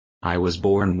I was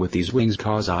born with these wings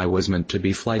cause I was meant to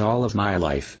be fly all of my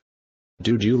life.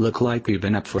 Dude, you look like you've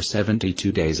been up for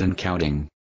 72 days and counting.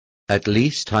 At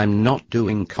least I'm not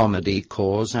doing comedy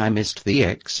cause I missed the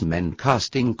X-Men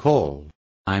casting call.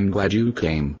 I'm glad you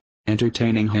came.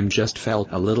 Entertaining him just felt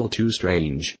a little too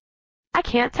strange. I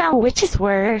can't tell which is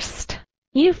worst.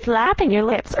 You flapping your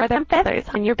lips or them feathers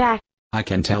on your back. I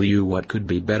can tell you what could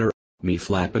be better. Me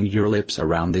flapping your lips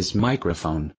around this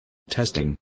microphone.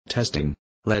 Testing, testing,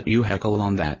 let you heckle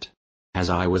on that.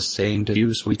 As I was saying to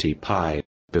you, sweetie pie,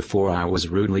 before I was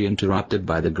rudely interrupted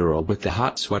by the girl with the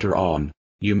hot sweater on,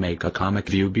 you make a comic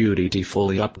view beauty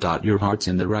fully up. Your heart's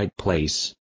in the right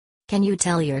place. Can you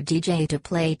tell your DJ to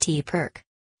play T-Perk?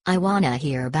 I wanna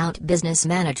hear about business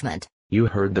management. You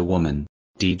heard the woman,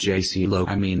 DJ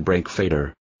CeeLo, Break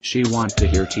Fader. She want to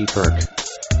hear T-Perk.